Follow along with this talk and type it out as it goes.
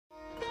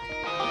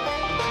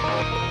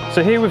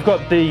So here we've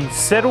got the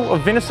saddle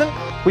of venison.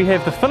 We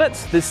have the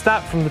fillets that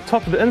start from the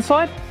top of the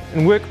inside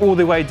and work all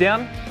their way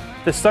down.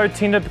 They're so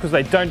tender because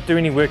they don't do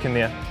any work in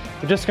there.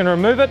 We're just going to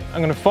remove it.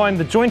 I'm going to find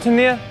the joint in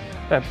there,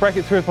 break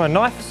it through with my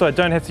knife so I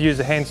don't have to use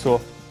a handsaw.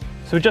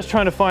 So we're just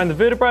trying to find the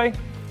vertebrae.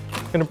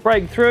 I'm going to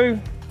break through.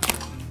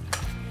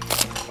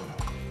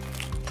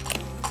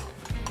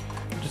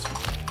 Just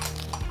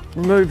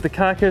remove the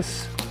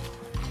carcass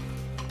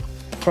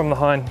from the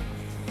hind.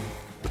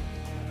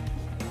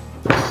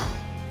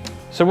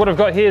 So what I've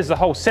got here is the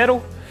whole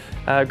saddle.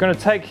 I'm going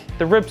to take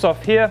the ribs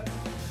off here.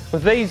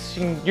 With these,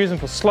 you can use them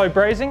for slow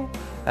braising,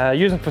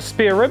 use them for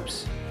spare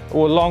ribs,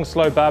 or long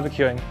slow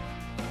barbecuing.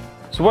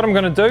 So what I'm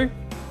going to do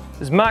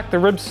is mark the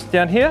ribs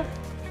down here,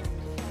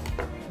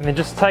 and then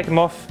just take them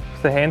off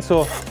with the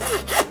handsaw.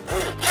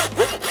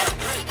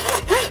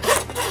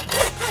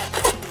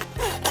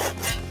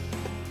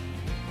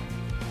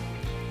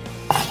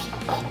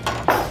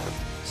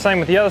 Same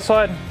with the other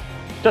side.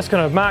 Just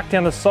going to mark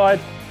down the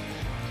side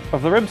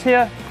of the ribs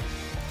here,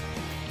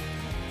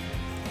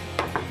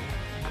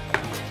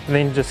 and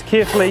then just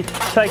carefully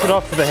take it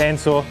off with the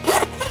handsaw.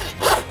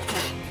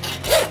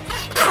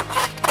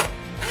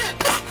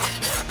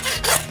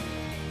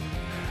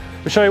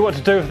 We'll show you what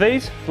to do with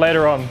these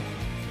later on.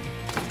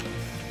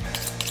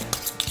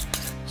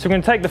 So we're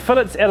going to take the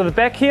fillets out of the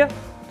back here.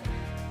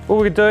 All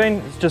we're doing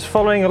is just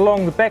following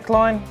along the back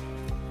line.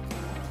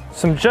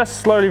 So I'm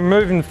just slowly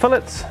removing the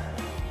fillets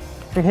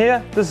from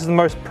here. This is the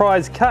most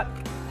prized cut.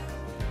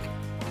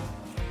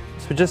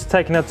 So we're just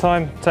taking our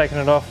time, taking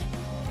it off,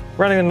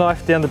 running the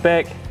knife down the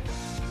back,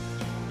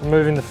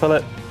 removing the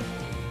fillet,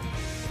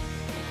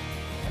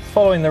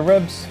 following the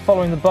ribs,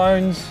 following the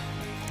bones,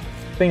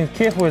 being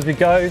careful as we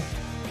go.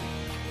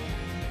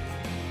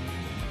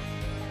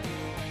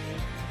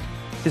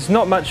 There's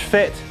not much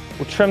fat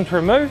or trim to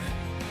remove.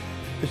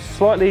 Just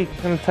slightly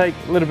going to take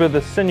a little bit of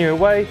the sinew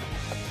away.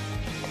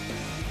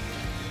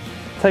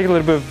 Take a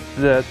little bit of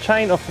the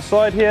chain off the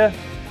side here.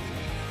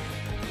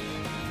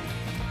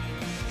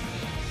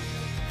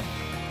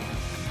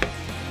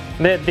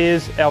 And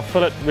there's our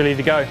fillet ready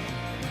to go.